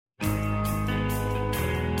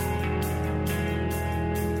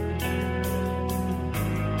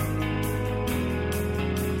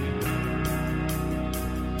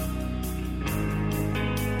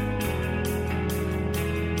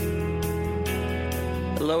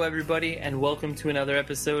Hello, everybody, and welcome to another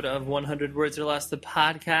episode of 100 Words or Less, the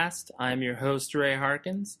podcast. I'm your host, Ray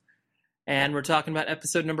Harkins, and we're talking about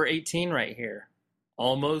episode number 18 right here.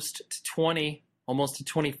 Almost to 20, almost to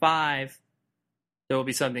 25. There will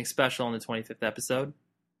be something special on the 25th episode.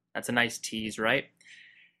 That's a nice tease, right?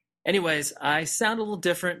 Anyways, I sound a little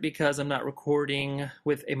different because I'm not recording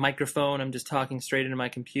with a microphone. I'm just talking straight into my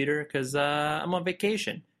computer because I'm on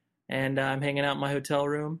vacation. And I'm hanging out in my hotel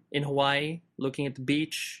room in Hawaii, looking at the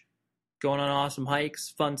beach, going on awesome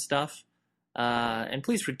hikes, fun stuff. And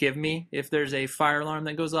please forgive me if there's a fire alarm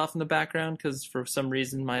that goes off in the background, because for some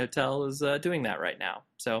reason my hotel is doing that right now.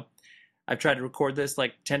 So I've tried to record this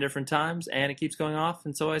like 10 different times, and it keeps going off.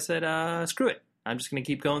 And so I said, screw it. I'm just going to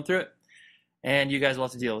keep going through it. And you guys will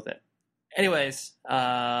have to deal with it. Anyways,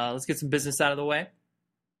 let's get some business out of the way.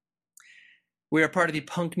 We are part of the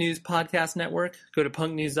Punk News Podcast Network. Go to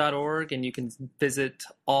punknews.org and you can visit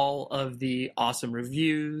all of the awesome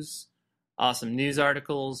reviews, awesome news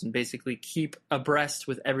articles, and basically keep abreast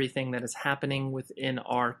with everything that is happening within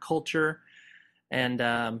our culture. And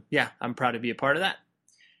I'm proud to be a part of that.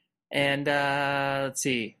 And let's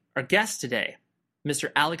see, our guest today,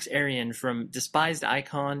 Mr. Alex Erian from Despised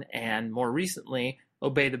Icon and more recently,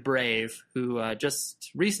 Obey the Brave, who just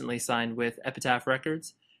recently signed with Epitaph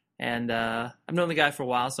Records. And I've known the guy for a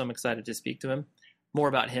while, so I'm excited to speak to him. More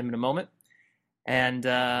about him in a moment. And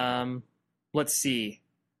let's see.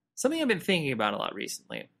 Something I've been thinking about a lot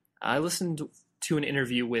recently. I listened to an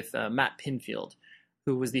interview with Matt Pinfield,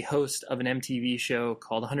 who was the host of an MTV show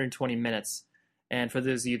called 120 Minutes. And for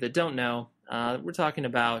those of you that don't know, we're talking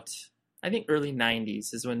about, I think, early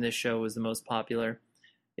 90s is when this show was the most popular.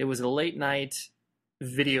 It was a late night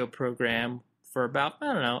video program for about,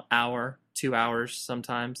 hour, 2 hours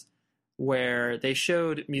sometimes, where they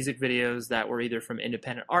showed music videos that were either from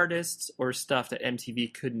independent artists or stuff that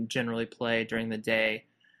MTV couldn't generally play during the day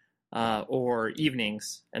or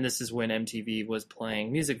evenings. And this is when MTV was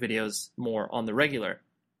playing music videos more on the regular.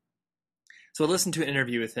 So I listened to an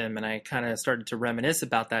interview with him, and I kind of started to reminisce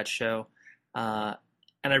about that show. And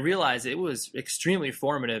I realized it was extremely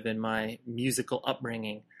formative in my musical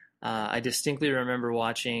upbringing. I distinctly remember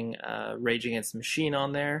watching Rage Against the Machine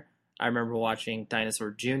on there. I remember watching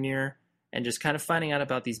Dinosaur Jr. and just kind of finding out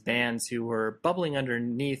about these bands who were bubbling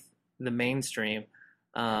underneath the mainstream,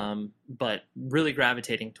 but really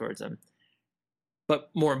gravitating towards them. But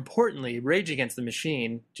more importantly, Rage Against the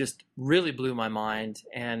Machine just really blew my mind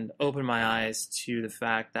and opened my eyes to the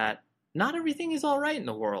fact that not everything is all right in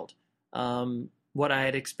the world. What I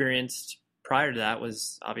had experienced prior to that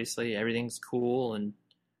was obviously everything's cool and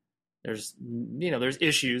there's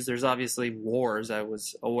issues. There's obviously wars I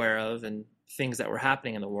was aware of and things that were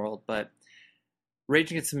happening in the world. But Rage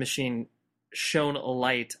Against the Machine shone a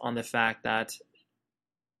light on the fact that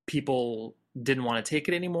people didn't want to take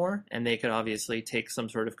it anymore, and they could obviously take some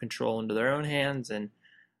sort of control into their own hands. And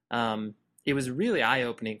it was really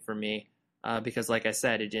eye-opening for me because, like I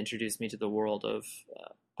said, it introduced me to the world of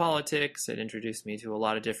politics. It introduced me to a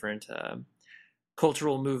lot of different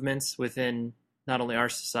cultural movements within not only our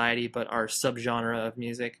society, but our subgenre of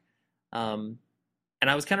music. And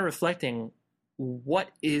I was kind of reflecting, what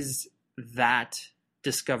is that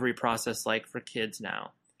discovery process like for kids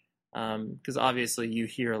now? Because obviously you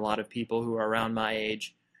hear a lot of people who are around my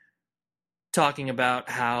age talking about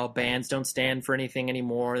how bands don't stand for anything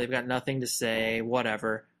anymore. They've got nothing to say,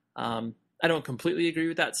 whatever. I don't completely agree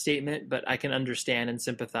with that statement, but I can understand and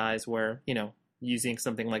sympathize where, using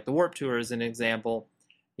something like the Warped Tour as an example,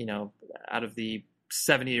 out of the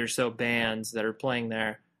 70 or so bands that are playing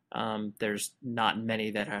there, there's not many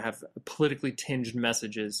that have politically tinged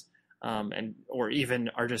messages, or even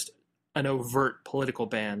are just an overt political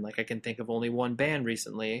band. Like I can think of only one band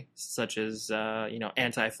recently, such as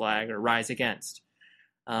Anti-Flag or Rise Against.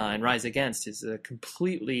 And Rise Against is a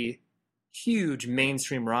completely huge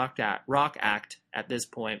mainstream rock act at this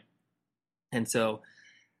point, and so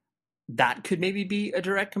that could maybe be a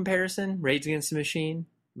direct comparison, Rage Against the Machine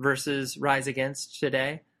versus Rise Against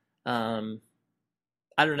today.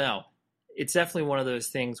 I don't know. It's definitely one of those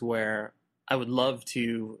things where I would love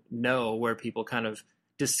to know where people kind of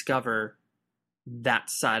discover that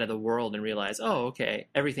side of the world and realize, oh, okay,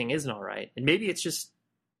 everything isn't all right. And maybe it's just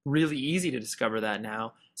really easy to discover that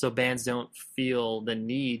now, so bands don't feel the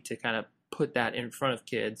need to kind of put that in front of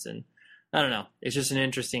kids. And I don't know. It's just an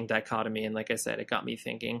interesting dichotomy. And like I said, it got me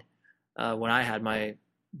thinking when I had my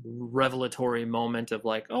revelatory moment of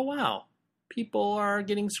like, oh, wow, people are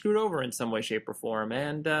getting screwed over in some way, shape, or form,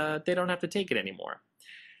 and they don't have to take it anymore.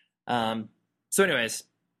 So anyways,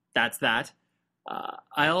 that's that.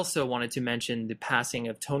 I also wanted to mention the passing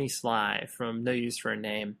of Tony Sly from No Use for a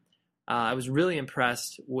Name. I was really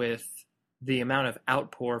impressed with the amount of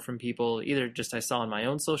outpour from people, either just I saw on my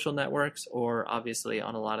own social networks or obviously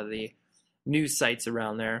on a lot of the news sites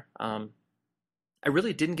around there. I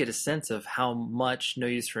really didn't get a sense of how much No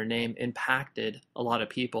Use for a Name impacted a lot of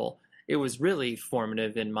people. It was really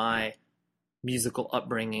formative in my musical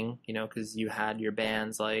upbringing, because you had your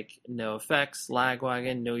bands like NoFX,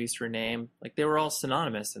 Lagwagon, No Use for a Name. Like, they were all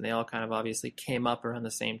synonymous, and they all kind of obviously came up around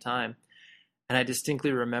the same time. And I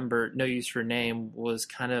distinctly remember No Use for a Name was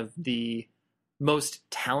kind of the most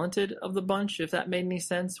talented of the bunch, if that made any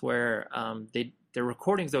sense, where their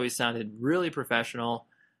recordings always sounded really professional,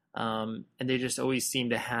 and they just always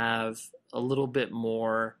seemed to have a little bit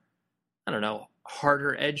more, I don't know,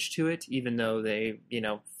 harder edge to it, even though they,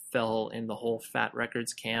 fell in the whole Fat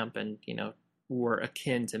Records camp and, were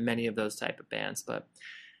akin to many of those type of bands. But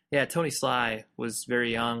yeah, Tony Sly was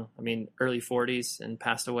very young. I mean, early 40s, and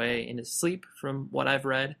passed away in his sleep from what I've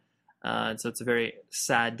read. And so it's a very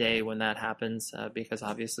sad day when that happens, because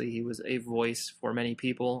obviously he was a voice for many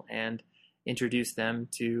people and introduced them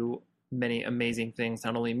to many amazing things,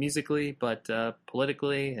 not only musically, but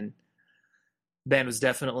politically. And the band was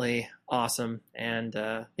definitely awesome. And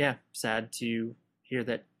yeah, sad to hear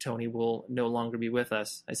that Tony will no longer be with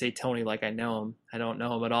us. I say Tony like I know him. I don't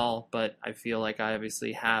know him at all, but I feel like I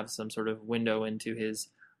obviously have some sort of window into his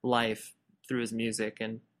life through his music.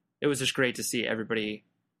 And it was just great to see everybody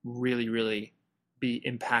really, really be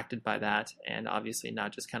impacted by that, and obviously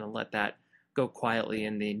not just kind of let that go quietly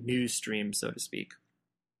in the news stream, so to speak.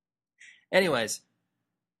 Anyways,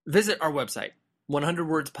 visit our website,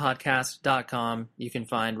 100wordspodcast.com. You can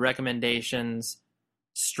find recommendations,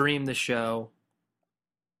 stream the show.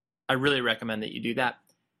 I really recommend that you do that.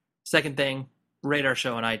 Second thing, rate our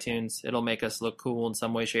show on iTunes. It'll make us look cool in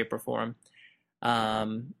some way, shape, or form.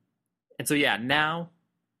 And so, yeah, now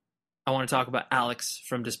I want to talk about Alex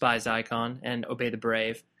from Despised Icon and Obey the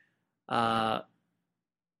Brave. I've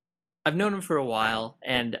known him for a while,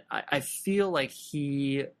 and I feel like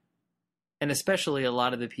he, and especially a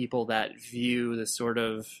lot of the people that view the sort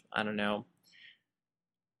of, I don't know,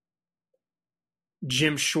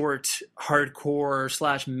 Jim Short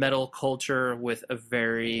hardcore / metal culture with a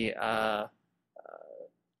very, a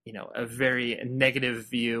very negative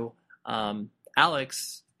view.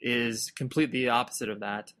 Alex is completely the opposite of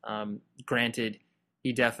that. Granted,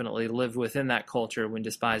 he definitely lived within that culture when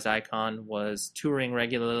Despised Icon was touring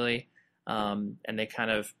regularly, and they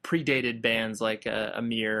kind of predated bands like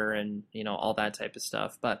Amir and all that type of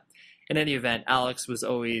stuff. But in any event, Alex was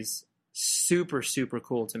always super, super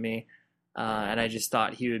cool to me, and I just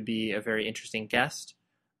thought he would be a very interesting guest.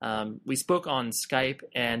 We spoke on Skype,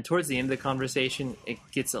 and towards the end of the conversation, it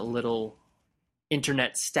gets a little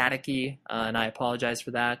internet staticky, and I apologize for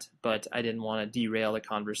that, but I didn't want to derail the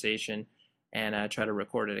conversation and try to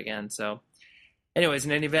record it again. So anyways,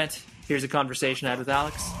 in any event, here's a conversation I had with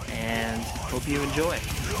Alex, and hope you enjoy.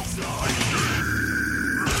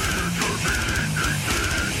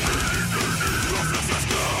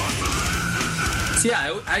 So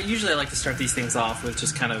yeah, I usually like to start these things off with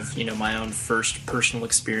just kind of, my own first personal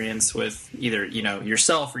experience with either,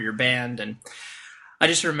 yourself or your band. And I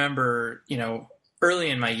just remember, early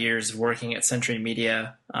in my years of working at Century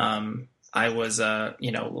Media, I was,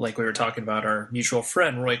 like we were talking about our mutual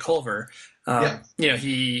friend, Roy Culver,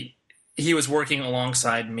 he was working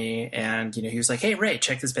alongside me, and, he was like, "Hey, Ray,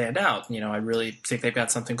 check this band out. I really think they've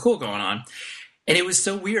got something cool going on." And it was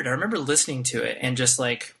so weird. I remember listening to it and just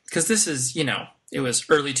like, because this is, it was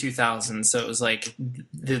early 2000s, so it was like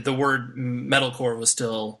the word metalcore was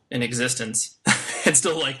still in existence and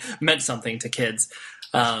still like meant something to kids.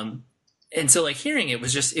 And so like hearing it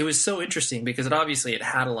was so interesting because it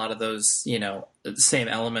had a lot of those, same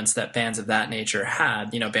elements that bands of that nature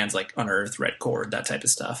had, bands like Unearthed, Red Chord, that type of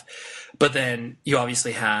stuff. But then you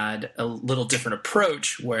obviously had a little different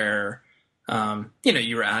approach where,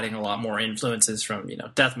 you were adding a lot more influences from,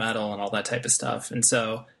 death metal and all that type of stuff. And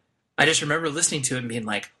so I just remember listening to it and being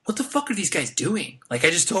like, what the fuck are these guys doing? Like,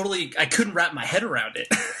 I couldn't wrap my head around it.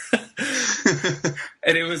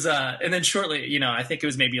 And it was, and then shortly, I think it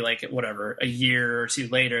was maybe like, whatever, a year or two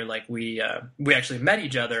later, like we actually met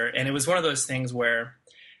each other. And it was one of those things where,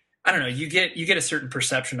 I don't know, you get a certain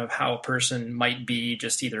perception of how a person might be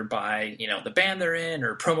just either by, the band they're in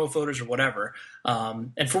or promo photos or whatever.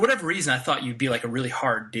 And for whatever reason, I thought you'd be like a really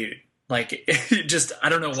hard dude. Like, I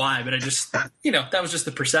don't know why, but I just, that was just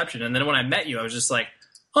the perception. And then when I met you, I was just like,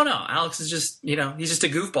 oh no, Alex is just, he's just a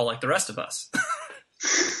goofball like the rest of us.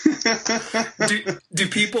 do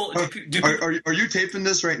people? Are you taping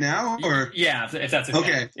this right now? Or yeah, if that's okay.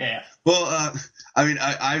 Okay. Yeah. Well,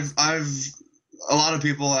 I've a lot of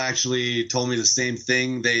people actually told me the same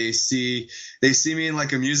thing. They see me in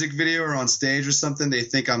like a music video or on stage or something. They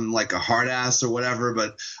think I'm like a hard ass or whatever,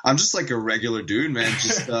 but I'm just like a regular dude, man.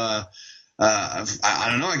 Just I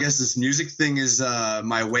don't know. I guess this music thing is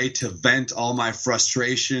my way to vent all my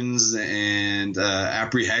frustrations and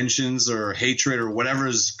apprehensions or hatred or whatever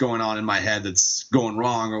is going on in my head that's going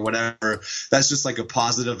wrong or whatever. That's just like a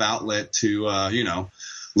positive outlet to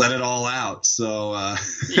let it all out. So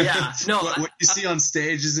yeah, no, what you see on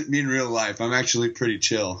stage isn't me in real life. I'm actually pretty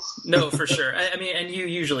chill. No, for sure. I mean, and you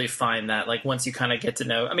usually find that like once you kind of get to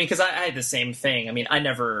know. I mean, because I had the same thing. I mean, I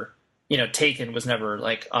never. Taken was never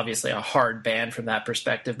like obviously a hard band from that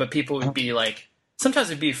perspective, but people would be like, sometimes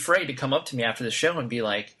they'd be afraid to come up to me after the show and be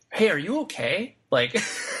like, "Hey, are you okay?" Like, and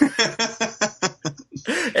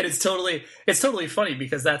it's totally funny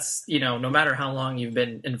because that's, no matter how long you've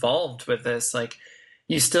been involved with this, like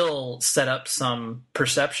you still set up some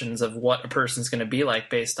perceptions of what a person's going to be like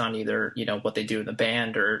based on either, what they do in the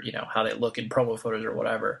band or, how they look in promo photos or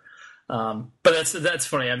whatever. But that's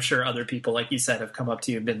funny. I'm sure other people, like you said, have come up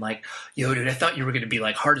to you and been like, "Yo, dude, I thought you were going to be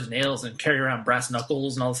like hard as nails and carry around brass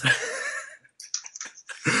knuckles and all this."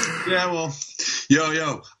 Yeah, well,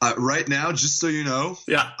 right now, just so you know,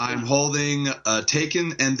 I'm holding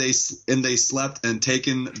Taken and they slept and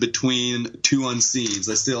Taken between two unseens.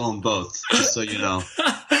 I still own both, just so you know.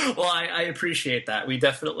 Well, I appreciate that. We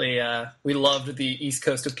definitely we loved the East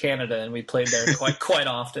Coast of Canada, and we played there quite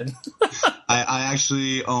often. I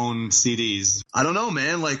actually own CDs. I don't know,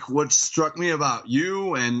 man. Like what struck me about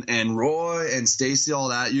you and Roy and Stacy, all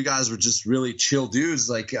that, you guys were just really chill dudes.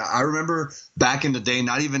 Like I remember back in the day,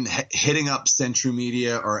 not even hitting up Century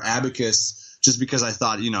Media or Abacus just because I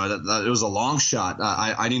thought, that it was a long shot.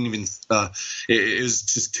 I didn't even it was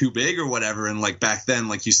just too big or whatever. And like back then,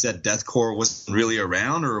 like you said, deathcore wasn't really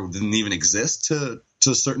around or didn't even exist to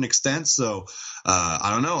a certain extent. So I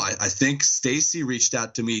don't know. I think Stacy reached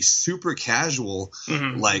out to me super casual,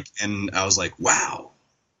 and I was like, wow,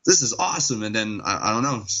 this is awesome. And then I don't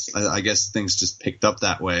know. I guess things just picked up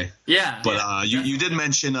that way. Yeah. But you did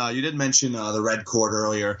mention the Red Chord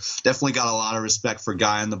earlier. Definitely got a lot of respect for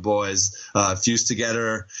Guy and the boys. Fused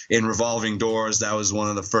Together in Revolving Doors. That was one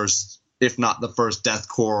of the first, if not the first,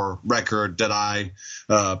 deathcore record that I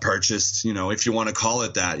purchased, if you want to call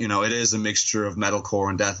it that. It is a mixture of metalcore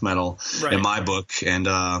and death metal in my book, and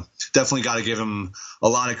definitely got to give him a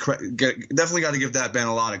lot of definitely got to give that band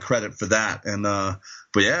a lot of credit for that. And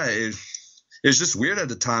but yeah, it was just weird at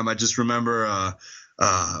the time. I just remember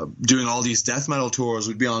doing all these death metal tours.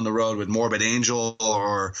 We'd be on the road with Morbid Angel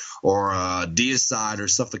or Deicide or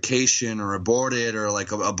Suffocation or Aborted or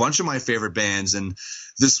like a bunch of my favorite bands. And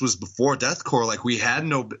this was before deathcore. Like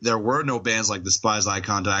there were no bands like Despised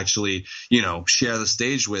Icon to actually, share the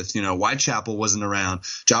stage with. Whitechapel wasn't around.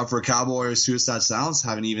 Job for a Cowboy or Suicide Silence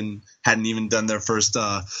hadn't even done their first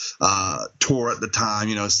tour at the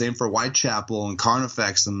time. Same for Whitechapel and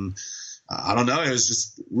Carnifex, and I don't know. It was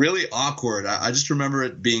just really awkward. I just remember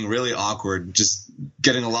it being really awkward, just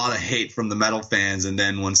getting a lot of hate from the metal fans. And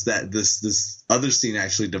then once this other scene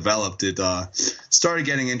actually developed, it started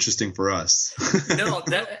getting interesting for us. No,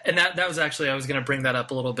 that was actually, I was going to bring that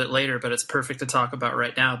up a little bit later, but it's perfect to talk about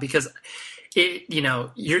right now because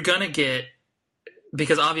you're going to get,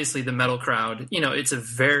 because obviously the metal crowd, it's a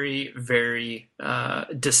very, very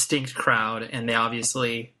distinct crowd, and they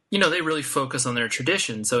obviously, they really focus on their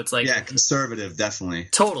tradition. So it's like, yeah, conservative, definitely.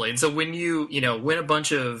 Totally. And so when when a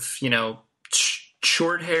bunch of,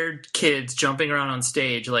 short-haired kids jumping around on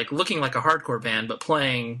stage, like looking like a hardcore band, but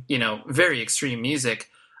playing, very extreme music,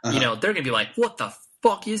 they're going to be like, what the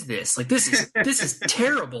fuck is this? Like, this is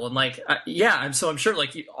terrible. And like, I'm sure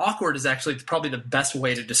like awkward is actually probably the best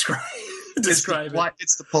way to describe it. It's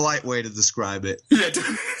the polite way to describe it. Yeah,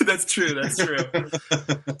 that's true.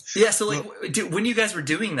 Yeah, so like, when you guys were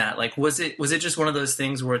doing that, like, was it just one of those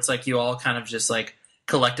things where it's like you all kind of just like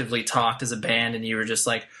collectively talked as a band, and you were just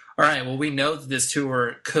like, all right, well, we know that this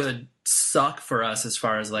tour could suck for us as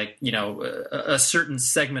far as like, a certain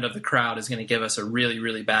segment of the crowd is going to give us a really,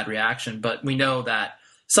 really bad reaction, but we know that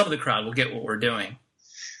some of the crowd will get what we're doing.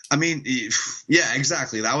 I mean, yeah,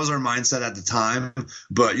 exactly. That was our mindset at the time,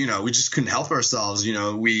 but we just couldn't help ourselves.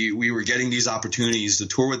 We were getting these opportunities to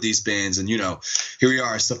tour with these bands, and here we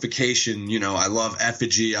are, Suffocation. I love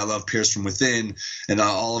Effigy, I love Pierce from Within, and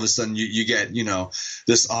all of a sudden you get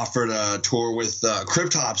this offer to tour with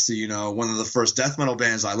Cryptopsy. One of the first death metal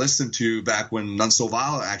bands I listened to back when None So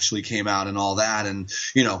Vile actually came out and all that, and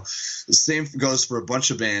the same goes for a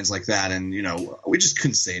bunch of bands like that, and we just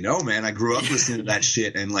couldn't say no, man. I grew up listening to that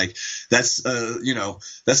shit, and like that's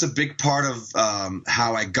that's a big part of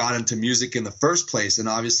how I got into music in the first place. And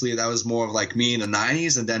obviously that was more of like me in the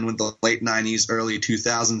 90s, and then when the late 90s early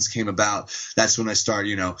 2000s came about, that's when I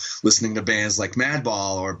started listening to bands like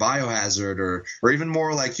Madball or Biohazard or even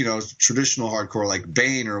more like traditional hardcore like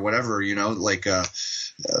Bane or whatever, like I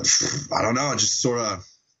don't know, just sort of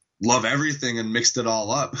love everything and mixed it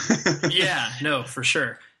all up. Yeah, no, for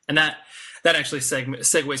sure. And that actually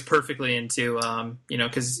segues perfectly into,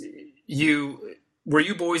 because were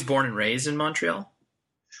you boys born and raised in Montreal?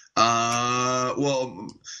 Well,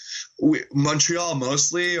 Montreal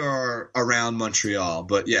mostly, or around Montreal,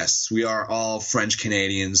 but yes, we are all French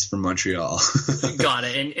Canadians from Montreal. Got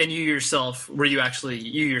it. And you yourself, were you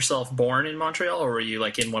yourself born in Montreal, or were you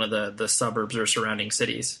like in one of the suburbs or surrounding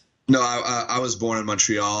cities? No, I was born in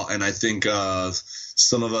Montreal, and I think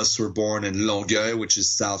some of us were born in Longueuil, which is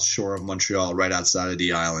south shore of Montreal, right outside of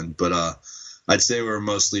the island. But I'd say we were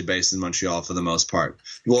mostly based in Montreal for the most part.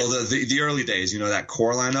 Well, the early days, that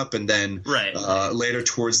core lineup, and then later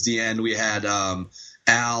towards the end, we had Al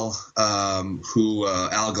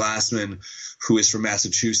Glassman, who is from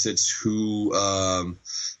Massachusetts, who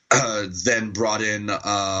then brought in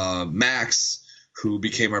Max, who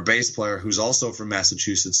became our bass player, who's also from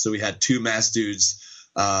Massachusetts. So we had two Mass dudes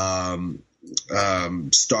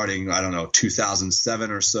starting, I don't know,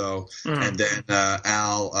 2007 or so. And then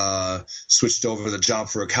Al switched over the Job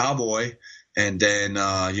for a Cowboy. And then,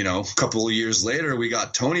 a couple of years later, we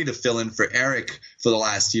got Tony to fill in for Eric for the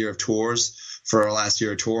last year of tours. For our last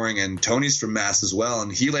year of touring, and Tony's from Mass as well,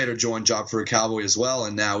 and he later joined Job for a Cowboy as well,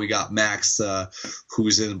 and now we got Max,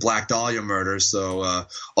 who's in Black Dahlia Murder. So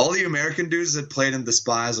all the American dudes that played in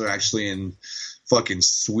Despised are actually in fucking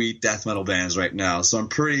sweet death metal bands right now, so I'm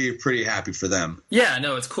pretty happy for them. Yeah,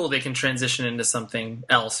 no, it's cool they can transition into something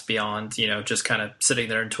else beyond just kind of sitting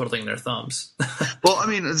there and twiddling their thumbs. Well, I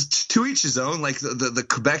mean, it's to each his own. Like the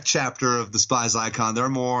Quebec chapter of Despised Icon, they're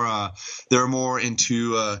more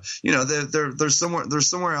into they're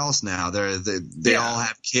somewhere else now. They all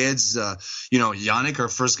have kids. Yannick, our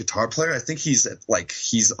first guitar player, I think he's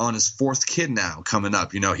on his fourth kid now coming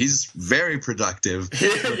up. He's very productive.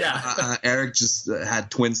 Yeah. Eric just had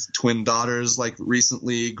twin daughters like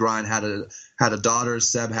recently. Grind had a daughter.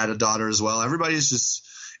 Seb had a daughter as well. Everybody's just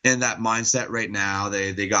in that mindset right now.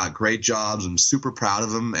 They got great jobs. I'm super proud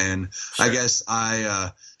of them, and sure. I guess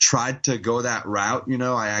I tried to go that route.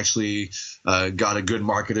 I actually got a good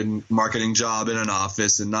marketing job in an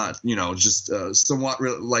office, and not just somewhat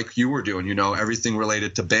like you were doing. Everything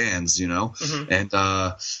related to bands. Mm-hmm. And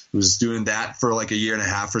was doing that for like a year and a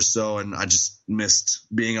half or so, and I just missed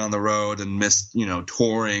being on the road and missed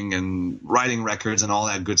touring and writing records and all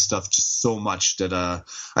that good stuff just so much that I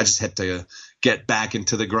just had to get back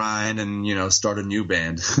into the grind and start a new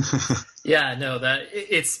band. Yeah, no, that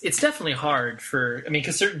it's definitely hard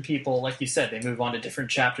because certain people, like you said, they move on to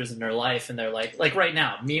different chapters in their life, and they're like right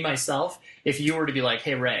now, me myself, if you were to be like,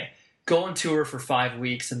 hey Ray, go on tour for 5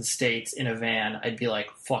 weeks in the States in a van, I'd be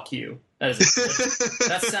like, fuck you. That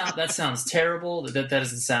sounds terrible. That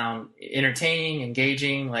doesn't sound entertaining,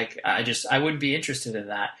 engaging. Like I wouldn't be interested in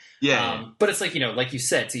that. Yeah. But it's like like you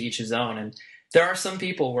said, to each his own. And there are some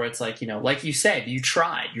people where it's like like you said, you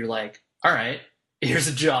tried. You're like, all right, here's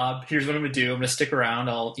a job. Here's what I'm gonna do. I'm gonna stick around.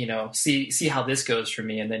 I'll see how this goes for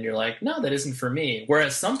me. And then you're like, no, that isn't for me.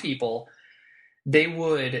 Whereas some people, they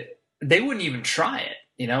wouldn't even try it.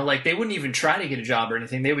 Like they wouldn't even try to get a job or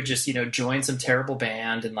anything. They would just, join some terrible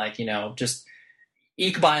band and just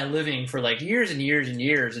eke by a living for like years and years and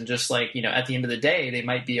years. And just like, at the end of the day, they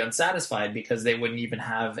might be unsatisfied because they wouldn't even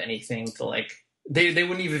have anything to like, they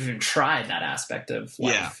wouldn't even try that aspect of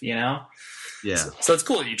life, Yeah. So it's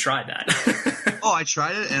cool that you tried that. Oh, I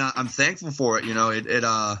tried it and I'm thankful for it.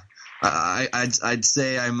 I'd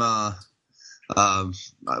say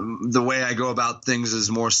the way I go about things is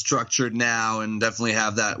more structured now, and definitely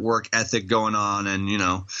have that work ethic going on. And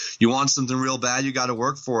you want something real bad, you got to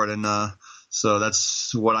work for it. And so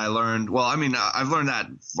that's what I learned. Well, I mean, I've learned that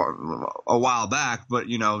a while back, but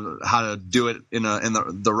how to do it in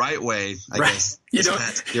the right way, I guess. This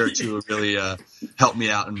past year or two really helped me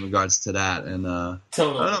out in regards to that. And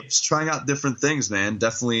totally. I don't know, just trying out different things, man.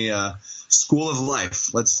 Definitely. School of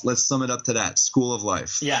life. Let's sum it up to that. School of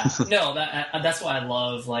life. Yeah. No, that's what I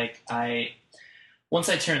love. Like once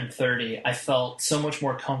I turned 30, I felt so much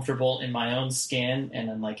more comfortable in my own skin and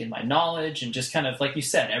then like in my knowledge, and just kind of like you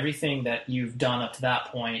said, everything that you've done up to that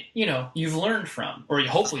point, you've learned from, or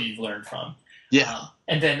hopefully you've learned from. Yeah.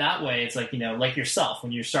 And then that way it's like, like yourself,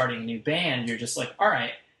 when you're starting a new band, you're just like, all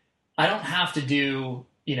right, I don't have to do,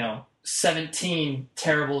 17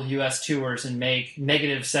 terrible US tours and make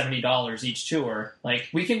negative $70 each tour. Like,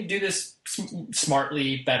 we can do this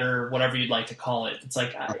smartly, better, whatever you'd like to call it. It's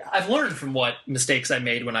like, I've learned from what mistakes I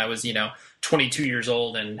made when I was, 22 years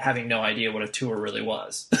old and having no idea what a tour really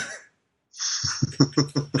was.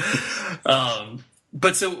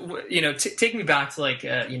 But so, take me back to like,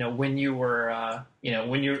 when you were,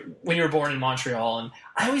 when you were born in Montreal. And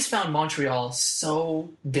I always found Montreal so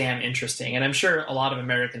damn interesting. And I'm sure a lot of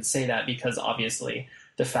Americans say that because obviously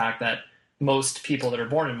the fact that most people that are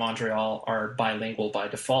born in Montreal are bilingual by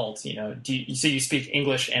default. So you speak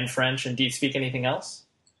English and French, and do you speak anything else?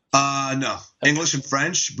 No, okay. English and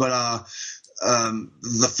French, but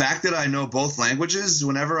the fact that I know both languages,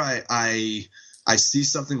 whenever I see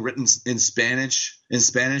something written in Spanish,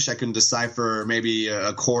 I can decipher maybe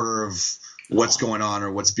a quarter of what's going on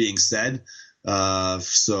or what's being said.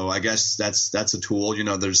 So I guess that's a tool.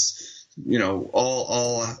 There's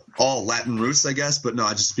all Latin roots, I guess, but no,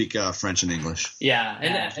 I just speak French and English. Yeah,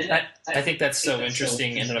 and I think that's so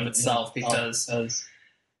interesting in and of itself because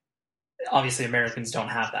obviously Americans don't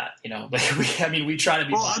have that. Like we try to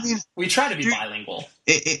be we try to be bilingual.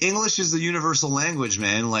 English is the universal language,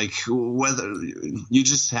 man. Like, whether you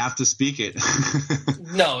just have to speak it.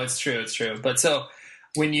 No, it's true. But so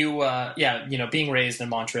when you being raised in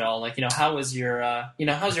Montreal, like, how was your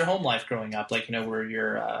how's your home life growing up? Like, were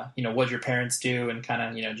your what did your parents do, and kind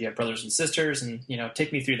of, do you have brothers and sisters, and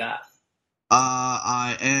take me through that.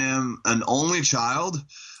 I am an only child.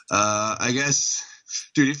 I guess,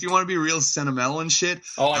 dude, if you want to be real sentimental and shit.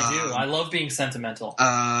 Oh, I do. I love being sentimental.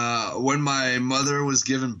 When my mother was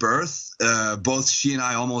given birth, both she and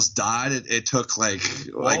I almost died. It took like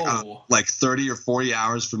 30 or 40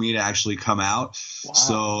 hours for me to actually come out. Wow.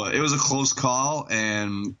 So it was a close call.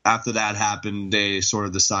 And after that happened, they sort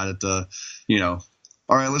of decided to,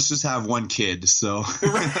 all right, let's just have one kid. So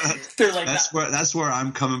they're like that's where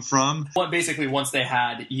I'm coming from. Well, basically, once they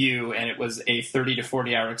had you and it was a 30 to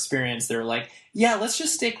 40 hour experience, they're like, yeah, let's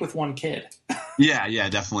just stick with one kid. Yeah,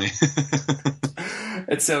 definitely.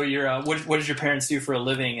 And so you're, what did your parents do for a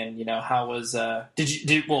living? And, how was, well,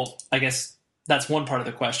 I guess that's one part of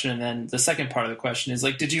the question. And then the second part of the question is,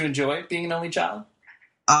 like, did you enjoy being an only child?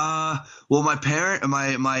 Well, my dad,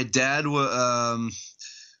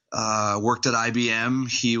 worked at IBM.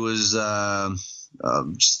 He was,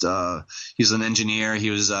 he's an engineer. He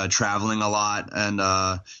was traveling a lot and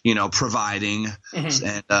providing. Mm-hmm.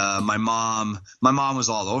 And my mom was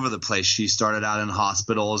all over the place. She started out in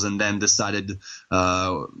hospitals and then decided,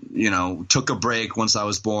 took a break once I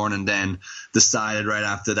was born, and then decided right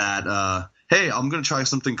after that, hey, I'm going to try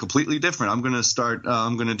something completely different. I'm going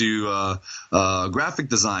to do graphic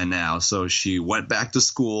design now. So she went back to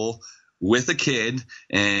school with a kid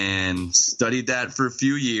and studied that for a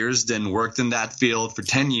few years, then worked in that field for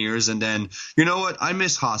 10 years. And then, you know what? I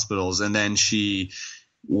miss hospitals. And then she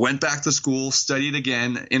went back to school, studied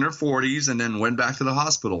again in her 40s, and then went back to the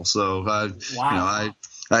hospital. So, wow.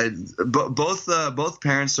 Both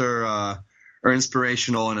parents are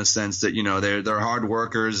inspirational in a sense that, they're hard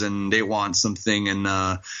workers and they want something, and,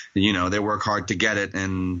 they work hard to get it.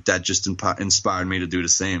 And that just inspired me to do the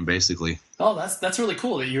same, basically. Oh, that's really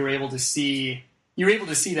cool that you were able to see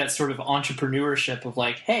that sort of entrepreneurship of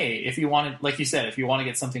like, hey, if you want to, like you said, if you want to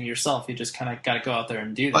get something yourself, you just kind of got to go out there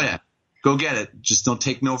and do that. Oh, yeah. Go get it. Just don't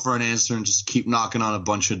take no for an answer and just keep knocking on a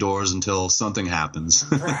bunch of doors until something happens.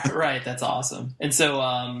 Right. That's awesome. And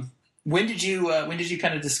so, when did you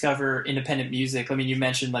kind of discover independent music? I mean, you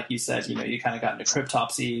mentioned, like you said, you kind of got into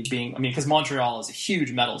Cryptopsy because Montreal is a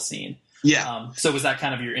huge metal scene. Yeah. So was that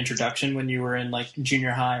kind of your introduction when you were in like junior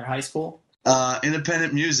high or high school?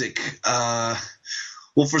 Independent music.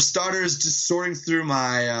 Well, for starters, just sorting through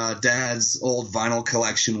my dad's old vinyl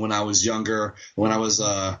collection when I was younger, when I was,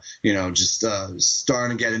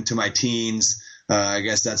 starting to get into my teens. I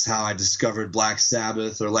guess that's how I discovered Black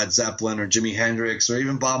Sabbath or Led Zeppelin or Jimi Hendrix or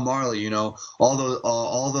even Bob Marley.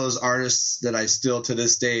 All those artists that I still to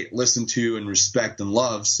this day listen to and respect and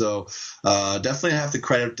love. So definitely have to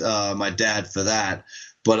credit my dad for that.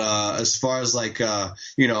 But as far as like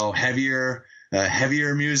heavier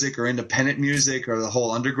music or independent music or the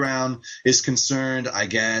whole underground is concerned, I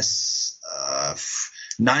guess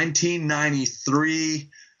 1993,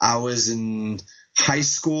 I was in high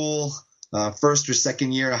school. First or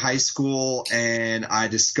second year of high school, and I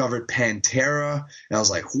discovered Pantera, and I was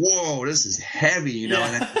like, "Whoa, this is heavy," Yeah.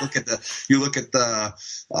 And then you look at the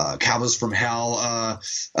Cowboys from Hell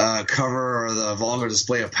cover, or the Vulgar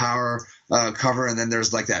Display of Power cover, and then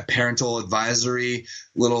there's like that parental advisory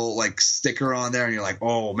little like sticker on there, and you're like,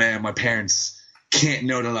 "Oh man, my parents can't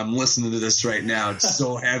know that I'm listening to this right now. It's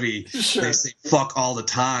so heavy. Sure. They say fuck all the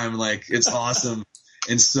time. Like, it's awesome.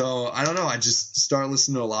 And so, I don't know, I just started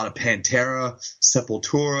listening to a lot of Pantera,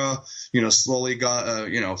 Sepultura, slowly got,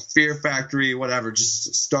 Fear Factory, whatever,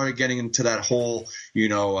 just started getting into that whole,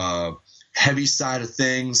 heavy side of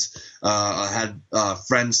things. I had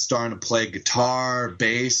friends starting to play guitar,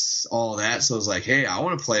 bass, all that. So I was like, hey, I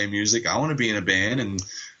want to play music. I want to be in a band. And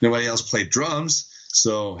nobody else played drums.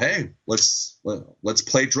 So, hey, let's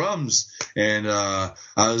play drums. And I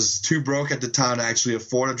was too broke at the time to actually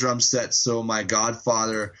afford a drum set. So my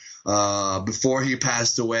godfather, before he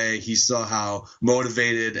passed away, he saw how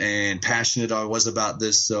motivated and passionate I was about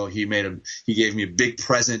this. So he gave me a big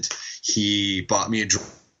present. He bought me a drum.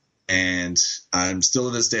 And I'm still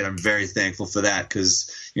to this date, I'm very thankful for that because,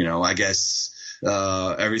 I guess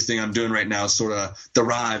everything I'm doing right now sort of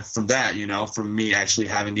derived from that, from me actually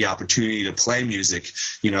having the opportunity to play music,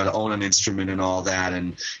 to own an instrument and all that.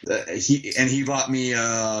 And he bought me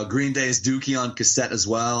Green Day's Dookie on cassette as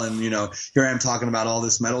well. And, here I am talking about all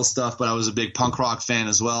this metal stuff, but I was a big punk rock fan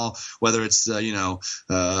as well, whether it's, the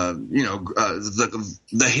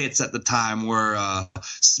hits at the time were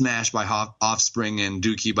Smash by Offspring and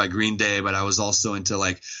Dookie by Green Day, but I was also into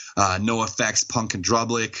like No Effects, Punk and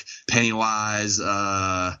Drublick, Pennywise,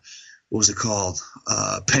 what was it called?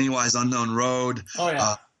 Pennywise Unknown Road. Oh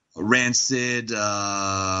yeah. Rancid.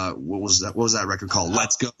 What was that record called?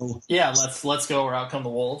 Let's Go. Yeah, let's go. Or Out Come the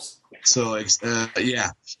Wolves. So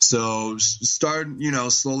yeah. So start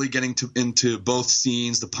slowly getting into both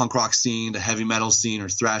scenes, the punk rock scene, the heavy metal scene, or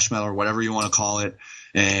thrash metal, or whatever you want to call it,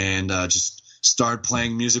 and just start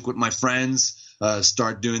playing music with my friends.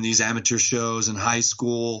 Start doing these amateur shows in high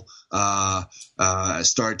school. I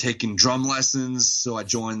started taking drum lessons, so I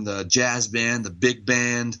joined the jazz band, the big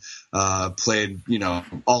band. Played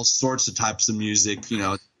all sorts of types of music.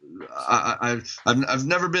 I've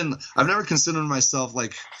never considered myself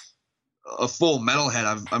like a full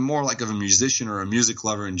metalhead. I'm more like of a musician or a music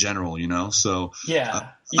lover in general. So yeah,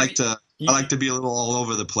 I like to be a little all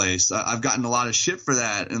over the place. I've gotten a lot of shit for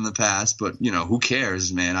that in the past, but who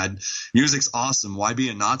cares, man? Music's awesome. Why be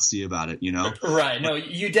a Nazi about it? Right. No,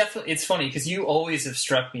 you definitely. It's funny because you always have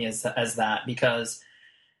struck me as that because,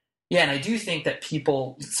 yeah, and I do think that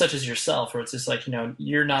people such as yourself, where it's just like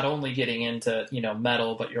you're not only getting into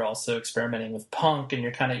metal, but you're also experimenting with punk, and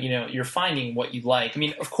you're kind of you're finding what you like. I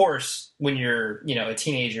mean, of course, when you're a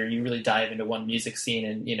teenager, you really dive into one music scene,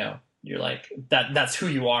 and you're like that's who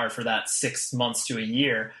you are for that 6 months to a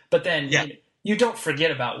year. But then you don't forget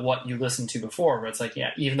about what you listened to before, where it's like,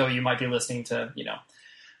 yeah, even though you might be listening to,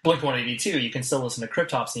 Blink-182, you can still listen to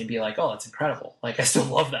Cryptopsy and be like, oh, that's incredible. Like, I still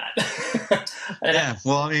love that. Yeah.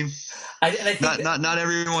 Well, I mean, I think not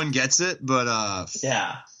everyone gets it, but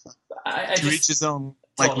yeah, to each his own,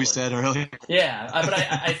 like totally. We said earlier. Yeah. But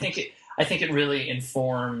I think it really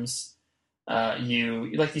informs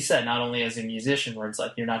you, like you said, not only as a musician, where it's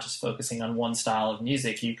like you're not just focusing on one style of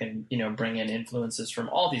music, you can bring in influences from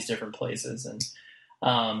all these different places. And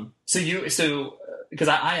because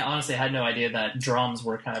I honestly had no idea that drums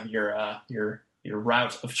were kind of your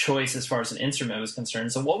route of choice as far as an instrument was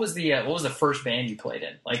concerned. So what was the first band you played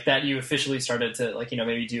in, like that you officially started to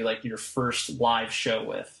maybe do like your first live show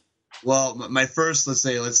with? Well, my first, let's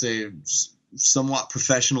say somewhat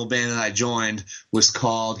professional band that I joined was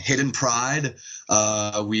called Hidden Pride.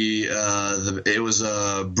 It was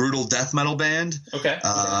a brutal death metal band. Okay.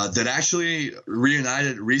 That actually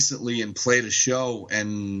reunited recently and played a show,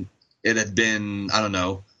 and it had been, I don't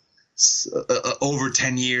know, over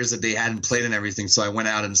 10 years that they hadn't played and everything. So I went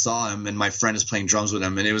out and saw him, and my friend is playing drums with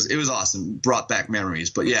him, and it was awesome. Brought back memories.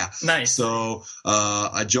 But yeah. Nice. So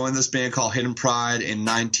I joined this band called Hidden Pride in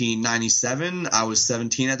 1997. I was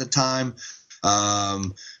 17 at the time. I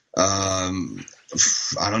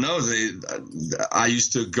don't know. I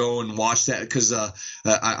used to go and watch that because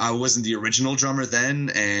I wasn't the original drummer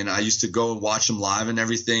then, and I used to go and watch them live and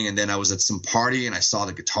everything. And then I was at some party and I saw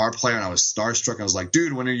the guitar player and I was starstruck. I was like,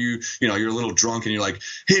 dude, when are you? You're a little drunk and you're like,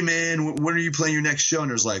 hey man, when are you playing your next show?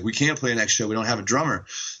 And there's like, we can't play next show. We don't have a drummer.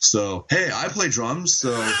 So hey, I play drums.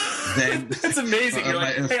 So then that's amazing. You're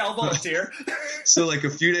like, hey, I'll volunteer. So like a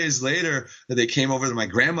few days later, they came over to my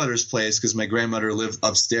grandmother's place because my grandmother lived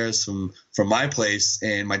upstairs from my place,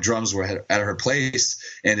 and my drums were at her place.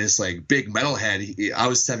 And this like big metalhead, I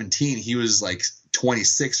was 17, he was like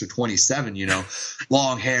 26 or 27,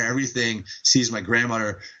 long hair, everything. Sees my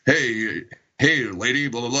grandmother, hey lady,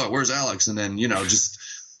 blah blah blah, where's Alex? And then just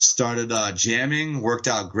started jamming, worked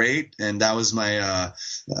out great, and that was my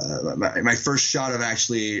my first shot of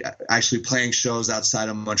actually playing shows outside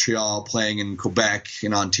of Montreal, playing in Quebec,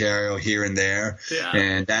 in Ontario, here and there. Yeah.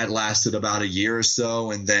 And that lasted about a year or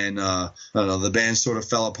so, and then I don't know, the band sort of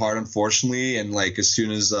fell apart, unfortunately. And like as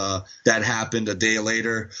soon as that happened, a day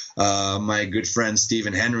later, my good friend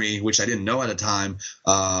Stephen Henry, which I didn't know at the time,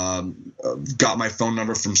 got my phone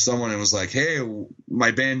number from someone and was like, "Hey,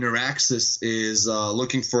 my band Neuraxis is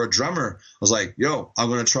looking for a drummer." I was like, "Yo, I'm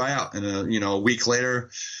gonna try out." And a week later,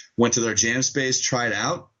 went to their jam space, tried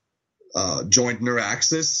out, joined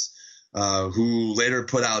Neuraxis, who later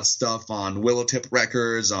put out stuff on Willowtip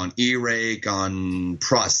Records, on E-Rake, on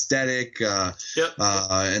Prosthetic, Yep.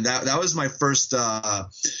 and that was my first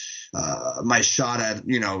my shot at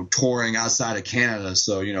touring outside of Canada.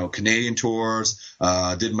 So Canadian tours.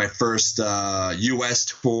 Did my first U.S.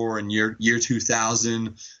 tour in year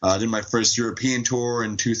 2000. Did my first European tour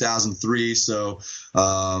in 2003. So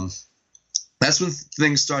that's when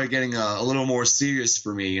things started getting a little more serious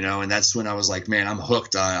for me, and that's when I was like, man, I'm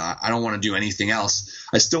hooked. I don't want to do anything else.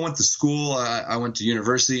 I still went to school. I went to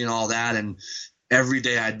university and all that, and every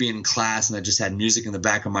day I'd be in class and I just had music in the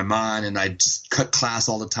back of my mind, and I'd just cut class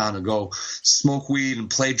all the time to go smoke weed and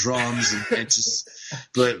play drums and just,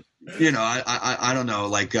 but I don't know,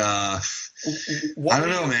 like, I don't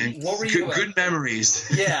know, man. What were you good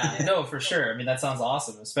memories. Yeah, no, for sure. I mean, that sounds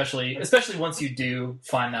awesome, especially once you do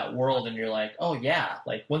find that world and you're like, oh yeah,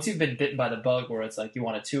 like once you've been bitten by the bug where it's like you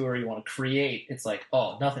want to tour, you want to create, it's like,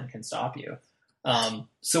 oh, nothing can stop you.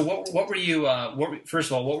 So what were you, first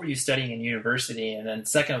of all, what were you studying in university? And then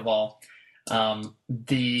second of all,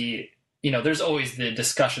 there's always the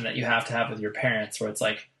discussion that you have to have with your parents where it's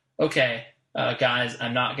like, okay, guys,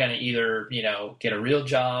 I'm not going to either, get a real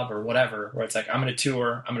job or whatever, where it's like, I'm going to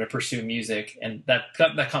tour, I'm going to pursue music. And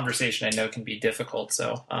that conversation I know can be difficult.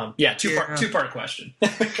 So, two-part question.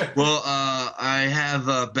 Well, I have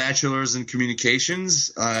a bachelor's in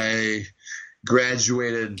communications. I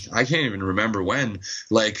graduated, I can't even remember when.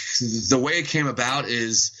 Like, the way it came about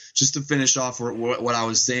is, just to finish off what I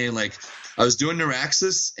was saying, like, I was doing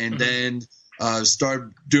Neuraxis, and then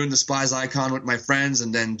started doing Despised Icon with my friends,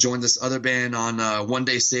 and then joined this other band on One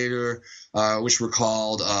Day Savior, which were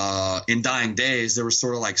called In Dying Days. They were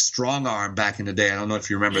sort of like Strong Arm back in the day. I don't know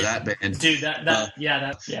if you remember that band. Dude, that.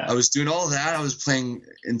 I was doing all of that. I was playing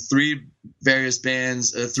in three various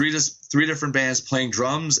bands, three different bands, playing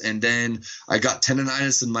drums, and then I got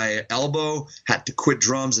tendonitis in my elbow, had to quit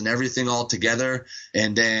drums and everything all together.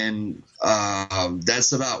 And then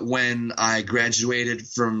that's about when I graduated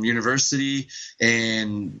from university,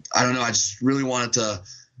 and I don't know, I just really wanted to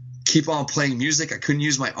keep on playing music. I couldn't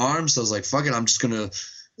use my arms, so I was like, fuck it, I'm just gonna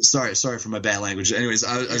sorry for my bad language. Anyways,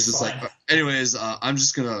 I was just like, I'm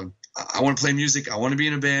just gonna, I want to play music, I want to be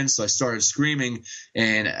in a band. So I started screaming,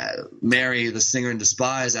 and Mary, the singer in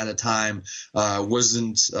Despised at the time,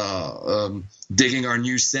 wasn't digging our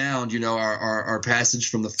new sound, our passage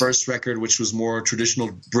from the first record, which was more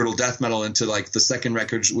traditional brutal death metal, into like the second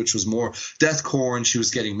record, which was more deathcore, and she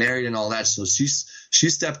was getting married and all that. So she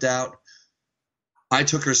stepped out. I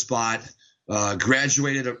took her spot,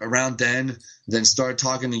 graduated around then started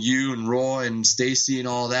talking to you and Roy and Stacy and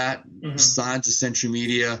all that, signed to Century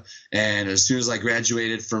Media. And as soon as I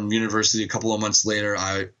graduated from university a couple of months later,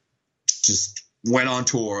 I just went on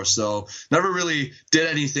tour. So never really did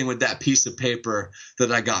anything with that piece of paper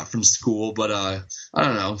that I got from school. But I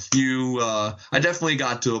don't know. I definitely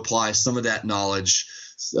got to apply some of that knowledge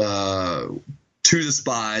to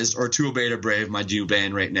Despised or to A Beta Brave, my new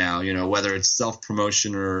band right now, whether it's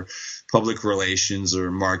self-promotion or public relations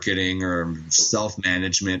or marketing or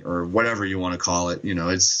self-management or whatever you want to call it.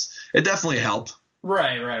 It definitely helped.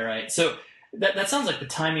 Right. So that sounds like the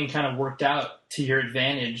timing kind of worked out to your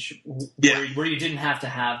advantage, where you didn't have to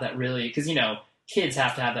have that really, because, kids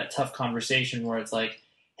have to have that tough conversation where it's like,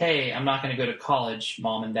 hey, I'm not going to go to college,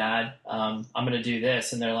 mom and dad. I'm going to do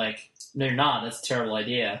this. And they're like, no, you're not. That's a terrible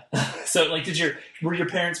idea. So, like, were your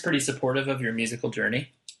parents pretty supportive of your musical journey?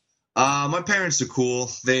 My parents are cool.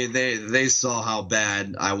 They saw how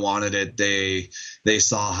bad I wanted it. They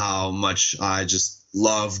saw how much I just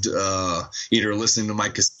loved either listening to my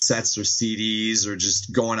cassettes or CDs or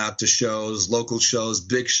just going out to shows, local shows,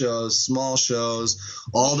 big shows, small shows,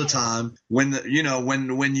 all the time. When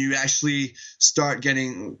you actually start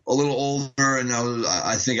getting a little older, and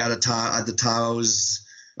I think at the time I was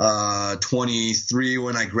 23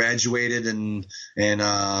 when I graduated and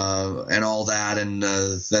all that, and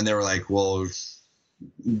then they were like, well,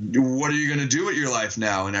 what are you going to do with your life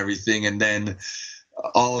now and everything? And then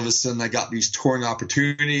all of a sudden I got these touring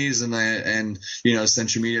opportunities, and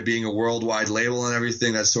Century Media being a worldwide label and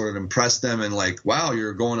everything, that sort of impressed them. And like, wow,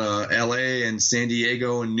 you're going to LA and San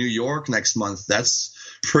Diego and New York next month. That's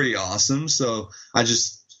pretty awesome. So I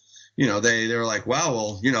just, they were like, wow,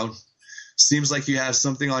 well, seems like you have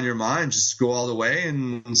something on your mind. Just go all the way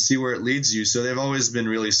and see where it leads you. So they've always been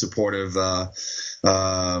really supportive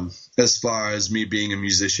as far as me being a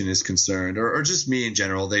musician is concerned, or just me in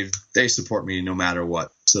general. They support me no matter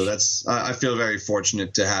what. So I feel very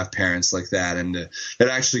fortunate to have parents like that, and that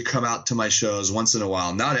actually come out to my shows once in a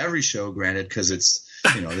while. Not every show, granted, because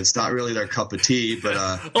it's not really their cup of tea, but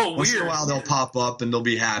once in a while they'll pop up and they'll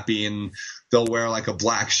be happy, and they'll wear like a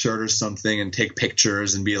black shirt or something and take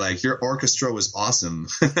pictures and be like, your orchestra was awesome.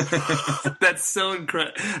 That's so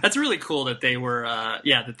incredible. That's really cool that they were,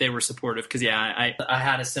 that they were supportive. Cause I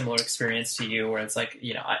had a similar experience to you where it's like,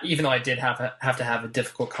 even though I did have to have a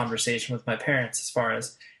difficult conversation with my parents as far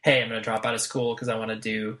as, hey, I'm going to drop out of school cause I want to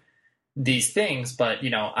do these things. But,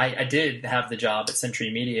 I did have the job at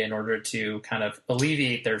Century Media in order to kind of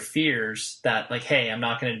alleviate their fears that like, hey, I'm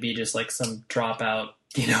not going to be just like some dropout,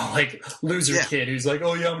 like loser kid who's like,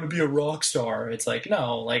 oh yeah, I'm going to be a rock star. It's like,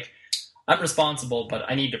 no, like I'm responsible, but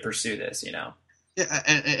I need to pursue this, Yeah,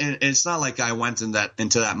 and it's not like I went into that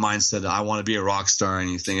mindset that I want to be a rock star or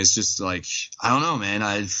anything. It's just like, I don't know, man.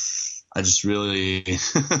 I just really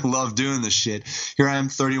love doing this shit. Here I am,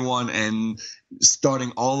 31, and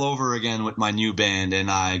starting all over again with my new band,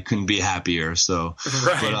 and I couldn't be happier. So,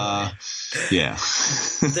 right. But yeah,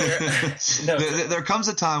 there comes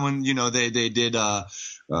a time when they did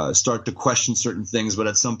start to question certain things, but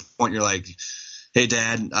at some point you're like, hey,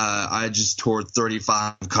 Dad, I just toured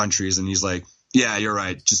 35 countries, and he's like, yeah, you're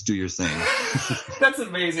right. Just do your thing. That's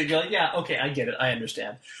amazing. You're like, yeah, okay, I get it. I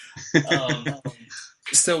understand.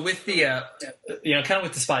 So with the, kind of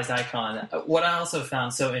with Despised Icon, what I also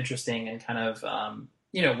found so interesting and kind of,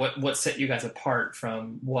 what set you guys apart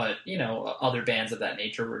from what, other bands of that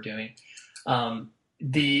nature were doing,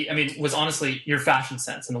 was honestly your fashion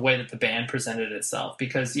sense and the way that the band presented itself.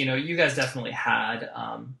 Because, you guys definitely had,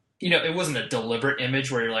 it wasn't a deliberate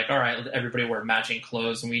image where you're like, all right, everybody wear matching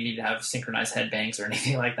clothes and we need to have synchronized headbangs or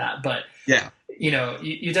anything like that. But, yeah,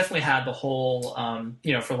 you definitely had the whole,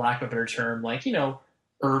 for lack of a better term, like,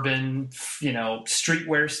 urban,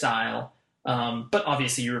 streetwear style. But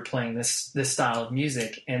obviously you were playing this style of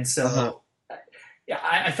music. And so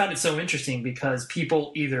I found it so interesting because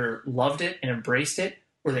people either loved it and embraced it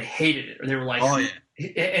or they hated it or they were like, oh,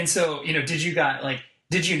 yeah. And so,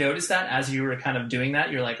 did you notice that as you were kind of doing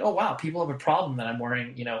that? You're like, oh, wow, people have a problem that I'm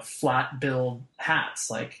wearing, flat billed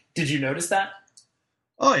hats. Like, did you notice that?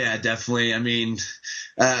 Oh, yeah, definitely. I mean,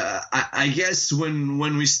 I guess when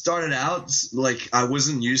we started out, like, I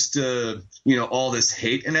wasn't used to, all this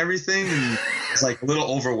hate and everything. And it's like a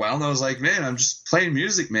little overwhelmed. I was like, man, I'm just playing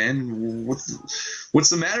music, man.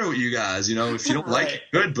 What's the matter with you guys? If you don't like it,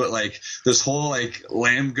 good. But like this whole like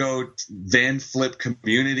lamb goat van flip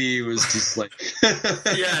community was just like,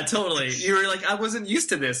 yeah, totally. You were like, I wasn't used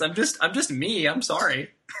to this. I'm just me. I'm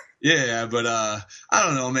sorry. Yeah, but I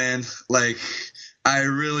don't know, man. Like, I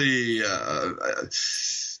really, I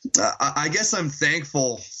guess I'm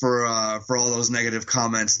thankful for all those negative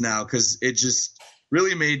comments now, because it just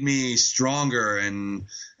really made me stronger and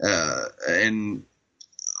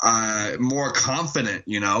more confident,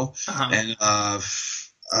 and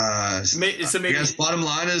I guess bottom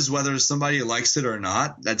line is whether somebody likes it or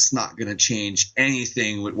not, that's not going to change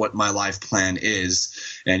anything with what my life plan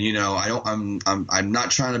is. And, I'm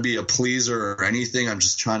not trying to be a pleaser or anything. I'm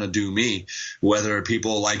just trying to do me, whether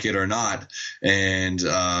people like it or not. And,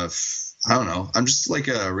 I don't know. I'm just like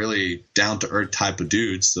a really down to earth type of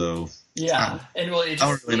dude. So yeah. I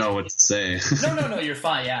don't really know what to say. No, you're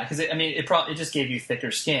fine. Yeah. Cause it just gave you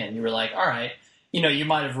thicker skin. You were like, all right, you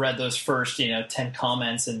might have read those first, 10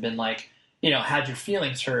 comments and been like, had your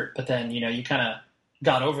feelings hurt, but then, you kind of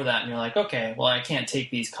got over that and you're like, okay, well, I can't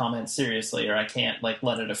take these comments seriously, or I can't like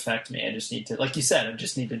let it affect me. I just need to, like you said, I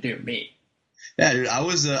just need to do me. Yeah, dude, I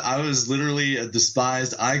was literally a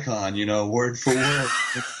despised icon, word for word.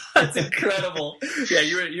 That's incredible. Yeah,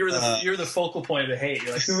 you're the focal point of the hate.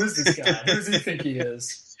 You're like, who is this guy? Who does he think he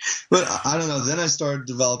is? But I don't know. Then I started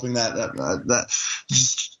developing that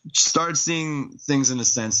just started seeing things in a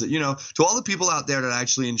sense that, to all the people out there that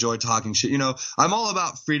actually enjoy talking shit, I'm all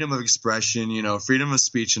about freedom of expression, freedom of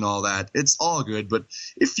speech and all that. It's all good. But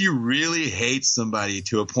if you really hate somebody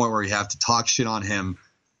to a point where you have to talk shit on him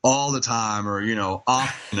all the time, or,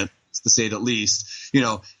 often to say the least,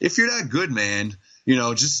 if you're that good, man,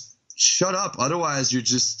 just shut up. Otherwise, you're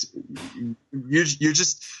just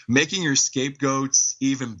making your scapegoats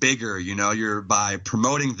even bigger. You're by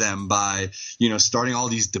promoting them by starting all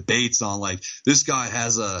these debates on like this guy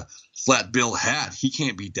has a flat bill hat, he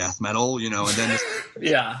can't be death metal. And then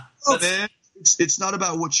yeah, man, it's not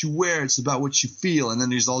about what you wear, it's about what you feel. And then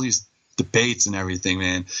there's all these debates and everything,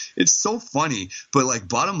 man. It's so funny, but like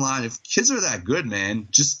bottom line, if kids are that good, man,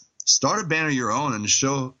 just start a band of your own and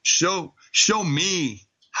show me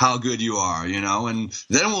how good you are, and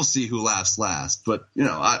then we'll see who laughs last. But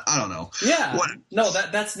I don't know. Yeah,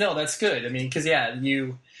 that's good. I mean, because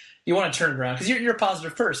you want to turn it around because you're a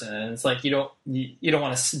positive person, and it's like you don't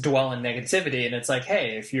want to dwell in negativity. And it's like,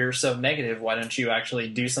 hey, if you're so negative, why don't you actually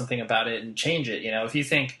do something about it and change it? If you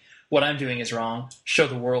think what I'm doing is wrong, show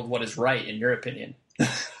the world what is right in your opinion.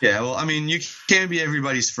 Yeah, well, I mean, you can't be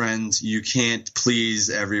everybody's friend. You can't please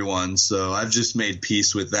everyone. So I've just made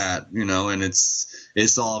peace with that, and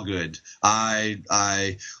it's all good.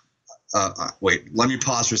 Wait, let me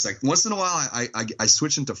pause for a second. Once in a while, I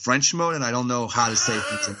switch into French mode, and I don't know how to say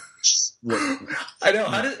things in English. I know.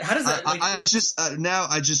 How does that? I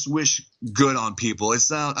just wish good on people. I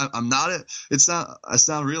sound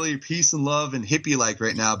really peace and love and hippie like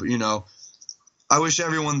right now, but I wish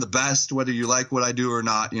everyone the best, whether you like what I do or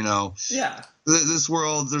not. Yeah. This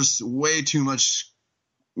world, there's way too much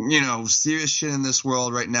serious shit in this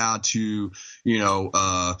world right now to,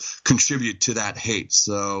 contribute to that hate.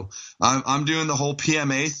 So I'm doing the whole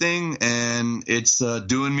PMA thing, and it's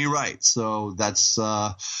doing me right. So that's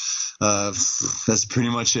pretty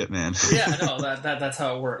much it, man. Yeah, no, that's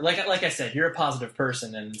how it works. Like I said, you're a positive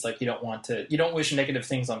person, and it's like you don't wish negative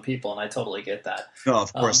things on people, and I totally get that. No,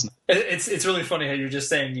 of course not. It's really funny how you're just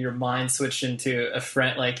saying your mind switched into a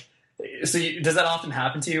friend, like. So does that often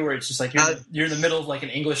happen to you where it's just like you're in the middle of like an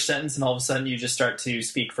English sentence and all of a sudden you just start to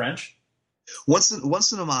speak French? Once in a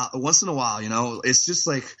while, it's just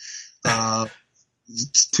like to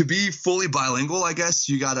be fully bilingual, I guess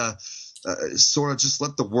you gotta sort of just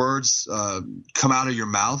let the words come out of your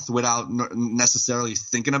mouth without necessarily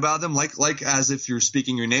thinking about them, like as if you're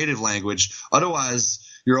speaking your native language. Otherwise,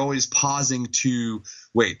 you're always pausing to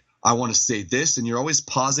wait. I want to say this, and you're always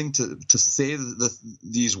pausing to say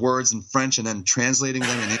these words in French and then translating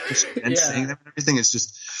them in English and saying them and everything. It's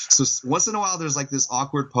just so once in a while there's like this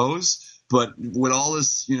awkward pose, but with all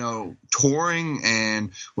this touring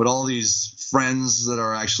and with all these friends that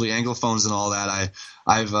are actually Anglophones and all that,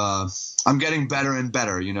 I'm getting better and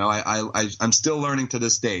better. I'm still learning to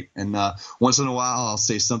this date, and once in a while I'll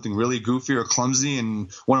say something really goofy or clumsy, and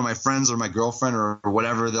one of my friends or my girlfriend or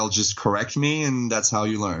whatever, they'll just correct me, and that's how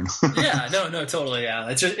you learn. Yeah, no, totally. Yeah,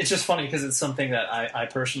 it's just funny because it's something that I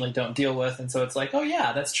personally don't deal with, and so it's like, oh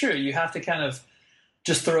yeah, that's true. You have to kind of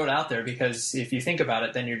just throw it out there, because if you think about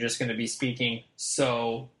it, then you're just going to be speaking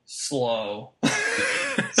so slow.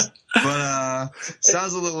 But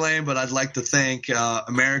sounds a little lame, but I'd like to thank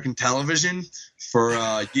American television for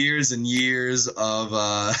years and years of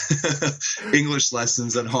English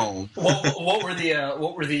lessons at home. What were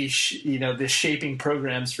the shaping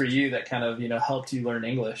programs for you that kind of helped you learn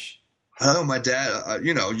English? Oh, my dad.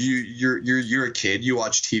 You're a kid. You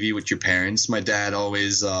watch TV with your parents. My dad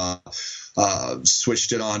always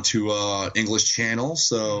switched it on to English channel,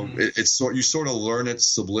 so you sort of learn it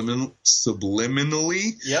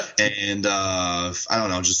subliminally. Yep. And I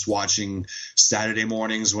don't know, just watching Saturday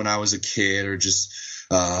mornings when I was a kid, or just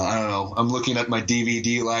I don't know. I'm looking at my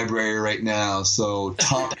DVD library right now. So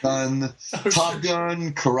Top Gun,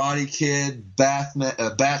 Karate Kid,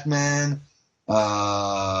 Batman,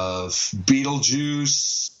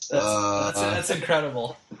 Beetlejuice. That's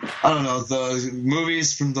incredible. I don't know, the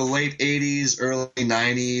movies from the late 80s, early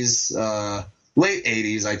 90s, late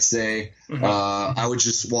 80s, I'd say. Mm-hmm. I would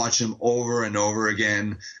just watch them over and over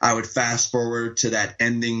again. I would fast forward to that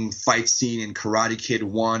ending fight scene in Karate Kid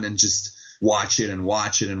 1 and just watch it and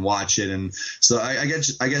watch it and watch it. And so I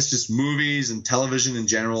guess just movies and television in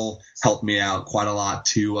general helped me out quite a lot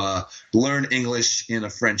to learn English in a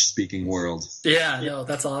French-speaking world. Yeah, no,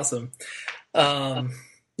 that's awesome. And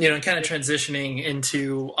kind of transitioning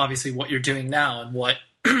into obviously what you're doing now and what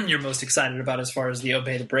you're most excited about as far as the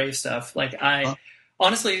Obey the Brave stuff. Like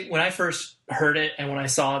honestly, when I first heard it and when I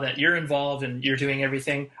saw that you're involved and you're doing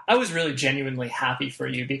everything, I was really genuinely happy for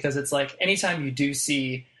you, because it's like anytime you do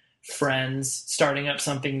see friends starting up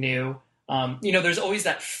something new, there's always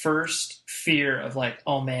that first fear of like,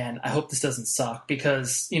 oh man, I hope this doesn't suck,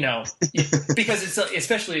 because, because it's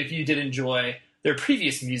especially if you did enjoy their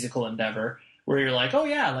previous musical endeavor, where you're like, oh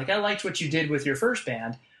yeah, like I liked what you did with your first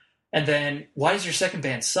band. And then why does your second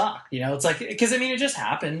band suck? You know, it's like, because I mean, it just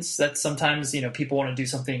happens that sometimes, you know, people want to do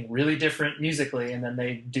something really different musically, and then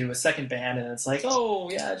they do a second band and it's like, oh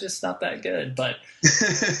yeah, just not that good. But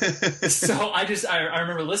so I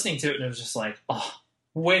remember listening to it and it was just like, oh,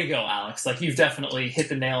 way to go, Alex. Like, you've definitely hit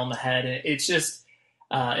the nail on the head. And it's just,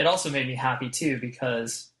 it also made me happy too,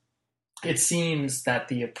 because it seems that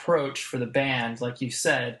the approach for the band, like you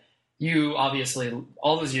said, you obviously,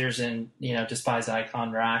 all those years in, you know, Despised,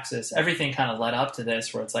 Icon, Raxus, everything kind of led up to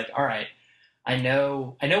this, where it's like, all right, I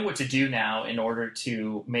know what to do now in order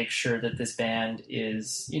to make sure that this band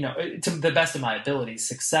is, you know, to the best of my ability,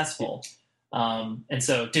 successful. And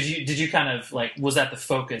so did you kind of like, was that the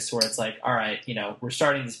focus where it's like, all right, you know, we're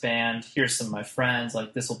starting this band, here's some of my friends,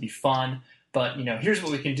 like, this will be fun, but, you know, here's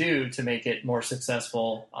what we can do to make it more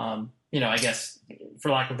successful. You know, I guess, for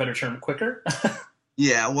lack of a better term, quicker.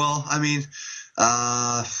 Yeah, well, I mean,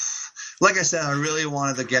 like I said, I really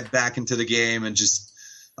wanted to get back into the game and just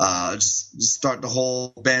start the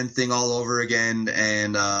whole band thing all over again.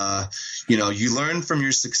 And, you know, you learn from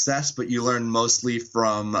your success, but you learn mostly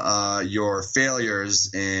from your failures,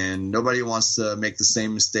 and nobody wants to make the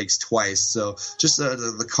same mistakes twice. So just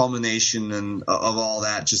the culmination of all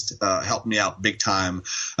that just helped me out big time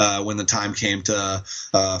when the time came to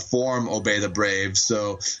form Obey the Brave.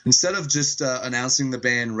 So instead of just announcing the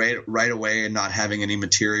band right away and not having any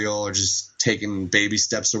material or just taking baby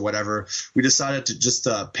steps or whatever, we decided to just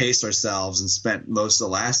pace ourselves and spent most of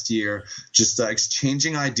the last year just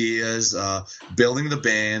exchanging ideas, building the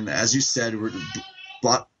band. As you said,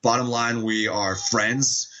 bottom line, we are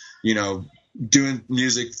friends, you know, doing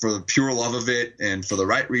music for the pure love of it and for the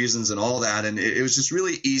right reasons and all that. And it was just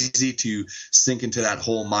really easy to sink into that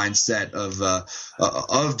whole mindset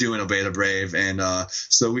of doing Obey the Brave. And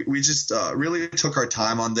so we just really took our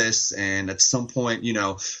time on this. And at some point, you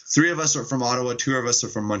know, 3 of us are from Ottawa, 2 of us are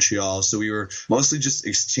from Montreal. So we were mostly just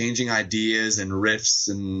exchanging ideas and riffs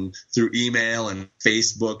and through email and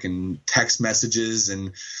Facebook and text messages.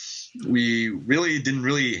 And we really didn't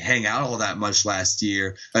hang out all that much last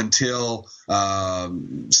year until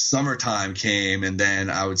summertime came. And then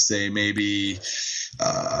I would say maybe,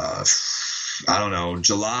 I don't know,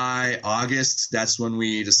 July, August, that's when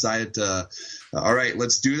we decided to, all right,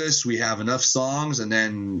 let's do this. We have enough songs. And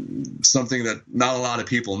then something that not a lot of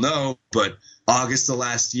people know, but August of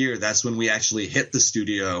last year, that's when we actually hit the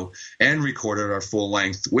studio and recorded our full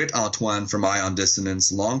length with Antoine from Ion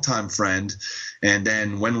Dissonance, longtime friend. And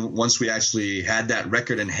then once we actually had that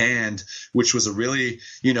record in hand, which was a really,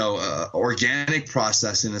 you know, organic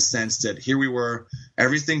process in the sense that here we were,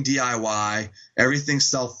 everything DIY, everything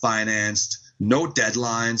self-financed, no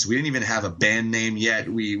deadlines. We didn't even have a band name yet.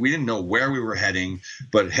 We didn't know where we were heading.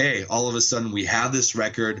 But hey, all of a sudden we have this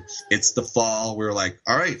record. It's the fall. We were like,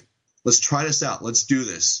 all right, let's try this out. Let's do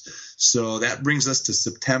this. So that brings us to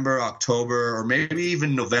September, October, or maybe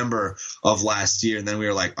even November of last year. And then we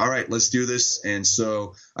were like, all right, let's do this. And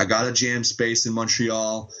so I got a jam space in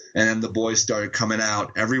Montreal, and then the boys started coming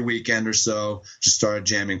out every weekend or so, just started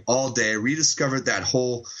jamming all day, rediscovered that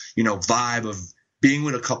whole, you know, vibe of being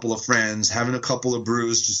with a couple of friends, having a couple of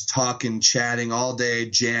brews, just talking, chatting all day,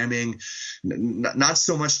 jamming. Not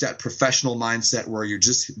so much that professional mindset where you're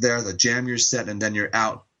just there to jam your set and then you're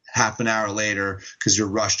out half an hour later because you're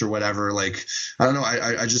rushed or whatever. Like, I don't know.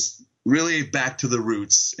 I just really back to the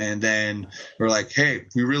roots. And then we're like, hey,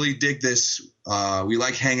 we really dig this. We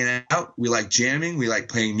like hanging out. We like jamming. We like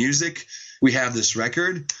playing music. We have this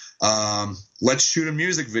record. Let's shoot a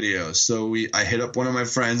music video. So I hit up one of my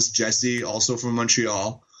friends, Jesse, also from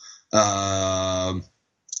Montreal, shot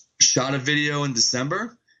a video in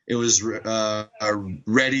December. It was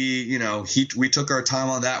ready, you know, we took our time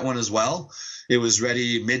on that one as well. It was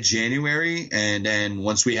ready mid-January, and then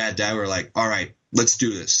once we had that, we were like, all right, let's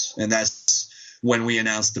do this. And that's when we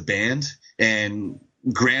announced the band. And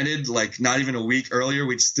granted, like not even a week earlier,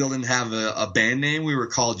 we still didn't have a band name. We were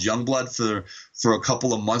called Youngblood for a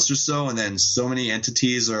couple of months or so, and then so many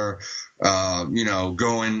entities are, you know,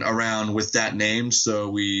 going around with that name. So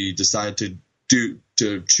we decided to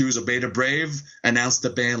choose Obey the Brave, announce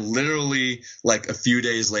the band literally like a few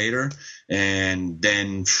days later, and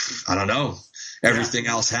then I don't know. Everything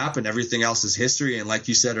else happened. Everything else is history. And like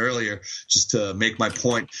you said earlier, just to make my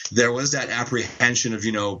point, there was that apprehension of,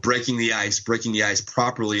 you know, breaking the ice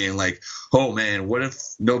properly. And like, oh man, what if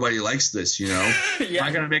nobody likes this? You know, am I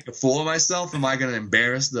going to make a fool of myself? Am I going to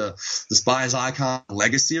embarrass the Despised Icon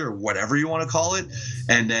legacy or whatever you want to call it?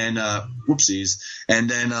 And then, whoopsies. And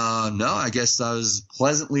then, no, I guess I was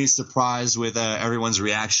pleasantly surprised with everyone's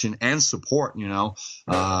reaction and support. You know,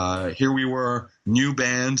 here we were, new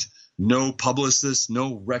band, no publicist,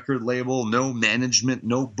 no record label, no management,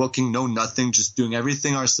 no booking, no nothing, just doing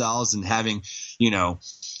everything ourselves and having, the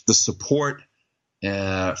support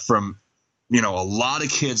from, a lot of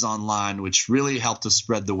kids online, which really helped us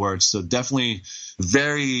spread the word. So definitely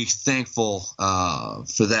very thankful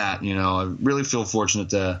for that. I really feel fortunate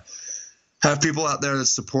to have people out there that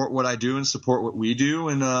support what I do and support what we do.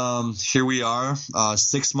 And here we are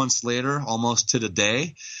 6 months later, almost to the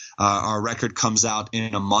day. Our record comes out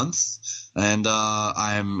in a month, and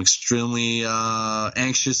I'm extremely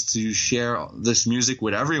anxious to share this music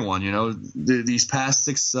with everyone. These past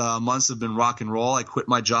 6 months have been rock and roll. I quit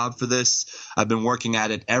my job for this. I've been working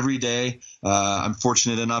at it every day. I'm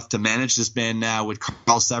fortunate enough to manage this band now with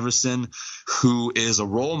Carl Severson, who is a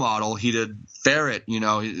role model. He did Ferret,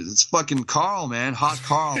 it's fucking Carl, man. Hot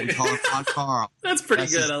Carl. We call him Hot Carl. That's pretty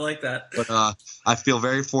good. I like that. But I feel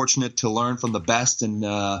very fortunate to learn from the best, and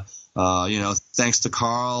thanks to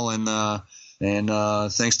Carl and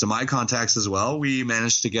thanks to my contacts as well, we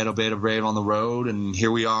managed to get a Beta Brave on the road, and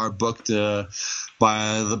here we are booked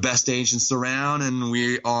by the best agents around, and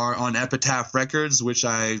we are on Epitaph Records, which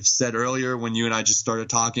I said earlier when you and I just started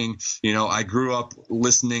talking. I grew up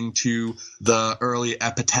listening to the early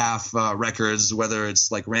Epitaph records, whether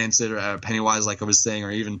it's like Rancid or Pennywise, like I was saying,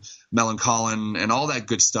 or even Melancholy and all that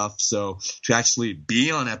good stuff. So to actually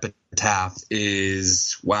be on Epitaph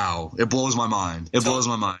is, wow, it blows my mind. It blows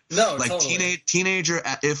my mind. No, like totally. Teenager,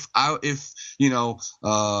 if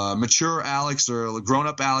mature Alex or grown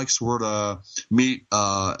up Alex were to meet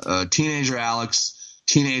teenager Alex,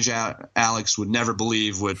 Alex would never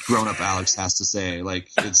believe what grown up Alex has to say. Like,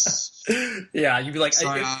 it's yeah, you'd be like,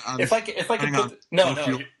 sorry, if I could put, no,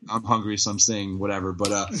 I'm hungry, so I'm saying whatever.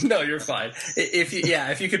 But no, you're fine.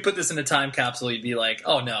 If you could put this in a time capsule, you'd be like,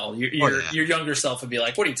 oh no, your younger self would be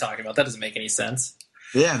like, what are you talking about? That doesn't make any sense.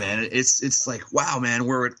 Yeah, man, it's like, wow, man,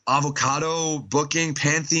 we're at Avocado booking,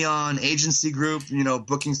 Pantheon agency group,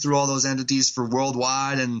 booking through all those entities for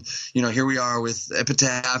worldwide, and here we are with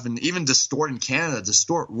Epitaph and even Distort in Canada,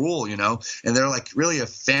 Distort Rule, and they're like really a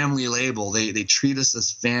family label. They treat us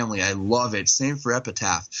as family. I love it. Same for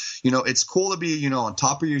Epitaph. It's cool to be on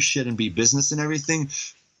top of your shit and be business and everything,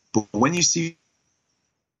 but when you see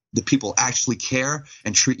the people actually care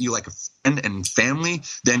and treat you like a friend and family,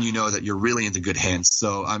 then you know that you're really into good hands.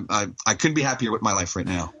 So I couldn't be happier with my life right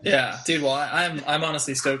now. Yeah, dude. Well, I'm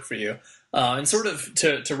honestly stoked for you. And sort of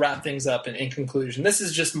to wrap things up in conclusion, this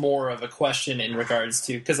is just more of a question in regards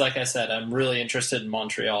to, because like I said, I'm really interested in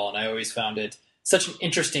Montreal, and I always found it such an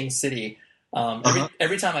interesting city.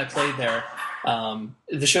 Every time I played there,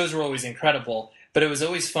 the shows were always incredible, but it was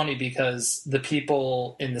always funny because the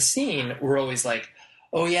people in the scene were always like,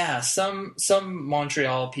 oh yeah, some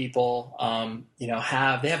Montreal people,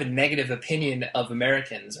 have a negative opinion of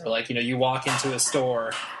Americans, or like, you walk into a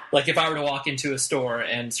store, like if I were to walk into a store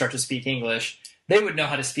and start to speak English, they would know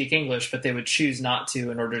how to speak English, but they would choose not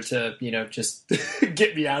to in order to, just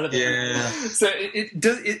get me out of there. Yeah. So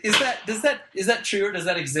is that true, or does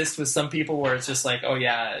that exist with some people where it's just like, oh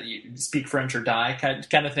yeah, you speak French or die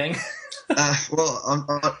kind of thing? Well,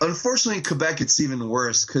 unfortunately, in Quebec, it's even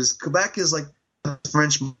worse, because Quebec is like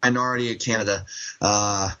French minority of Canada,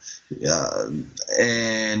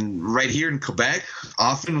 and right here in Quebec,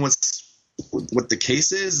 often what the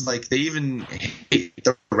case is, like, they even hate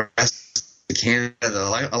the rest of Canada.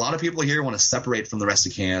 Like, a lot of people here want to separate from the rest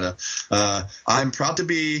of Canada. I'm proud to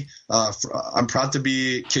be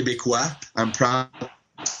Québécois. I'm proud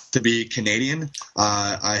to be Canadian.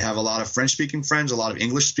 I have a lot of French-speaking friends, a lot of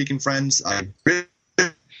English-speaking friends. I really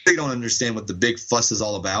don't understand what the big fuss is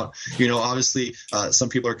all about. Obviously, some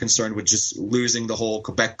people are concerned with just losing the whole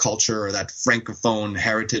Quebec culture or that francophone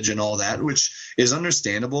heritage and all that, which is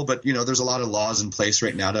understandable. But, there's a lot of laws in place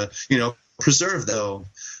right now to, preserve that. So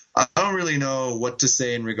I don't really know what to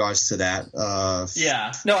say in regards to that.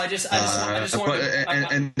 Yeah. No, I just want to.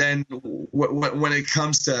 And then when it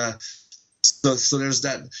comes to, So there's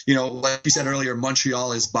that, like you said earlier,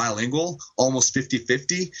 Montreal is bilingual, almost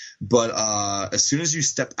 50-50. But as soon as you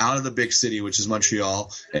step out of the big city, which is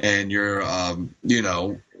Montreal, and you're, I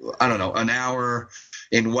don't know, an hour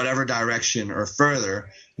in whatever direction or further,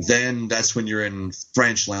 then that's when you're in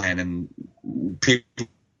French land, and people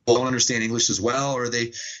don't understand English as well, or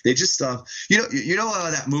they just,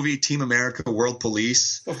 that movie Team America, World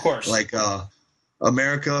Police? Of course. Like,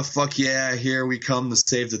 America, fuck yeah, here we come to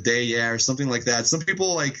save the day, yeah, or something like that. Some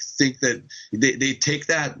people think that they take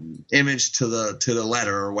that image to the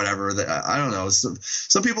letter or whatever. I don't know.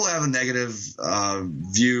 Some people have a negative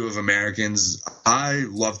view of Americans. I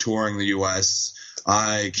love touring the U.S.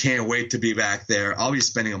 I can't wait to be back there. I'll be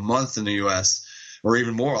spending a month in the U.S. or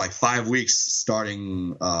even more, like 5 weeks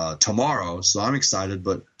starting tomorrow. So I'm excited,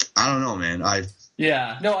 but I don't know, man.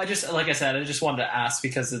 Yeah. No, like I said, I just wanted to ask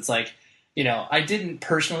because it's like, I didn't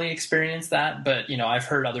personally experience that, but, I've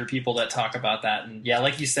heard other people that talk about that. And yeah,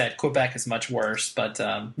 like you said, Quebec is much worse, but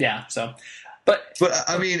yeah, so. But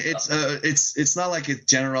I mean, it's not like it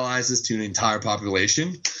generalizes to an entire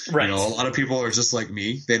population. Right. A lot of people are just like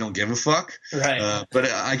me; they don't give a fuck. Right.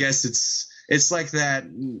 But I guess it's like that.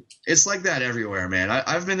 It's like that everywhere, man.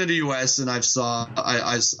 I've been to the U.S. and I'd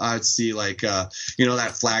see like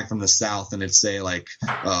that flag from the South, and it'd say like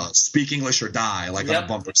 "Speak English or Die" like on a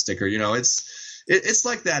bumper sticker. It's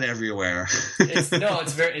like that everywhere. It's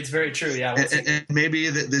very true. Yeah, and maybe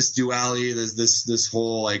this duality, this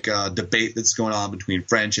whole like debate that's going on between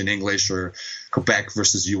French and English, or Quebec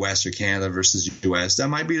versus U.S. or Canada versus U.S. That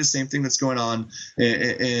might be the same thing that's going on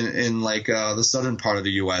in like the southern part of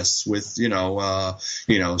the U.S. with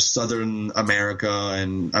Southern America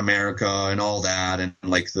and all that, and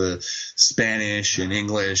like the Spanish and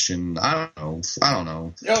English, and I don't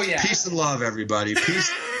know. Oh yeah. Peace and love, everybody.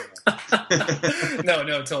 Peace.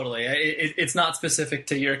 No, totally. It's not specific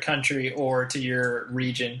to your country or to your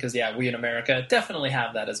region because, yeah, we in America definitely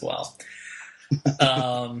have that as well.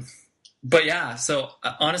 But yeah, so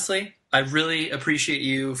honestly, I really appreciate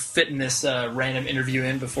you fitting this random interview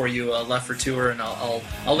in before you left for tour, and I'll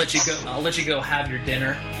let you go. I'll let you go have your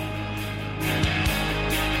dinner.